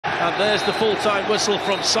And there's the full-time whistle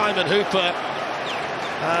from Simon Hooper.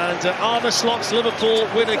 And Arne Slot's Liverpool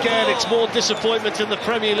win again. It's more disappointment in the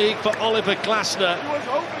Premier League for Oliver Glasner.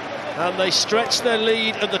 And they stretched their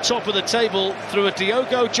lead at the top of the table through a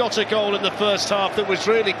Diogo Jota goal in the first half that was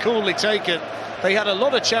really coolly taken. They had a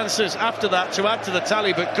lot of chances after that to add to the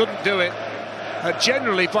tally, but couldn't do it.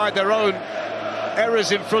 Generally by their own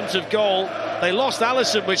errors in front of goal. They lost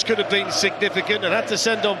Alisson, which could have been significant, and had to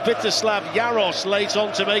send on Vítězslav Jaros late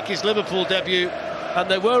on to make his Liverpool debut. And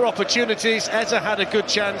there were opportunities. Eze had a good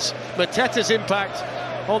chance. Mateta's impact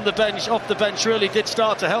on the bench, off the bench, really did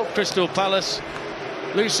start to help Crystal Palace.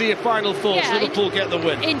 Lucy, your final thoughts? Yeah, Liverpool get the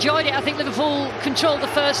win. Enjoyed it. I think Liverpool controlled the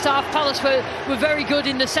first half. Palace were very good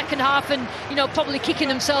in the second half, and probably kicking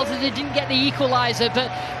themselves that they didn't get the equaliser,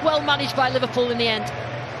 but well managed by Liverpool in the end.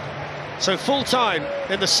 So full time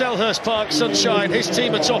in the Selhurst Park sunshine. His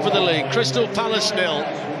team are top of the league. Crystal Palace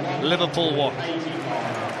 0, Liverpool 1.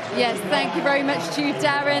 Yes, thank you very much to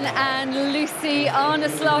Darren and Lucy. Arne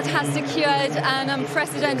Slot has secured an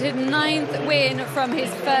unprecedented 9th win from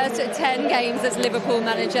his first 10 games as Liverpool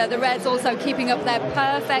manager. The Reds also keeping up their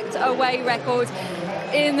perfect away record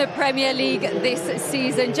in the Premier League this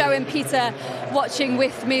season. Joe and Peter watching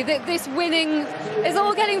with me. This winning is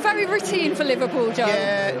all getting very routine for Liverpool, Joe.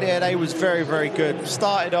 Yeah, they was very, very good.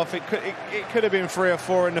 Started off, it could have been 3 or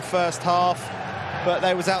 4 in the first half, but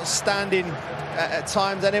they was outstanding at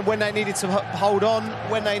times, and then when they needed to hold on,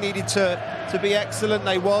 when they needed to be excellent,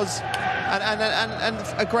 they was, and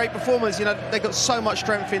a great performance. They got so much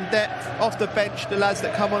strength in depth off the bench. The lads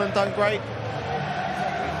that come on and done great,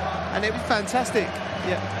 and it was fantastic.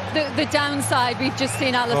 Yeah. The downside, we've just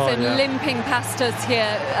seen Alisson limping past us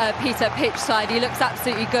here, Peter, pitch side. He looks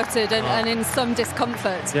absolutely gutted and in some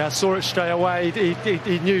discomfort. Yeah, I saw it straight away.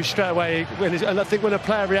 He knew straight away, and I think when a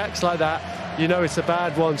player reacts like that, it's a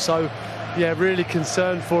bad one. So yeah, really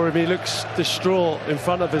concerned for him. He looks distraught in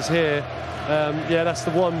front of us here. Yeah, that's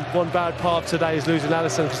the one bad part of today, is losing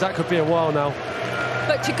Alisson, because that could be a while now.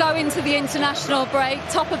 But to go into the international break,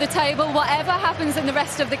 top of the table, whatever happens in the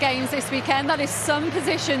rest of the games this weekend, that is some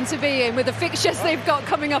position to be in with the fixtures they've got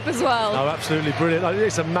coming up as well. Oh, absolutely brilliant.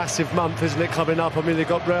 It's a massive month, isn't it, coming up? I mean, they've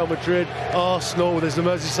got Real Madrid, Arsenal, there's the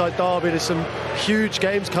Merseyside derby, there's some huge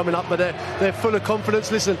games coming up, but they're full of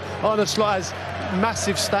confidence. Listen, Arne Slot has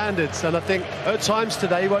massive standards, and I think at times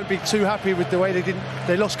today he won't be too happy with the way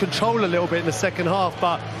they lost control a little bit in the second half,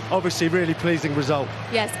 but obviously really pleasing result.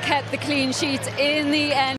 Yes, kept the clean sheet in the end.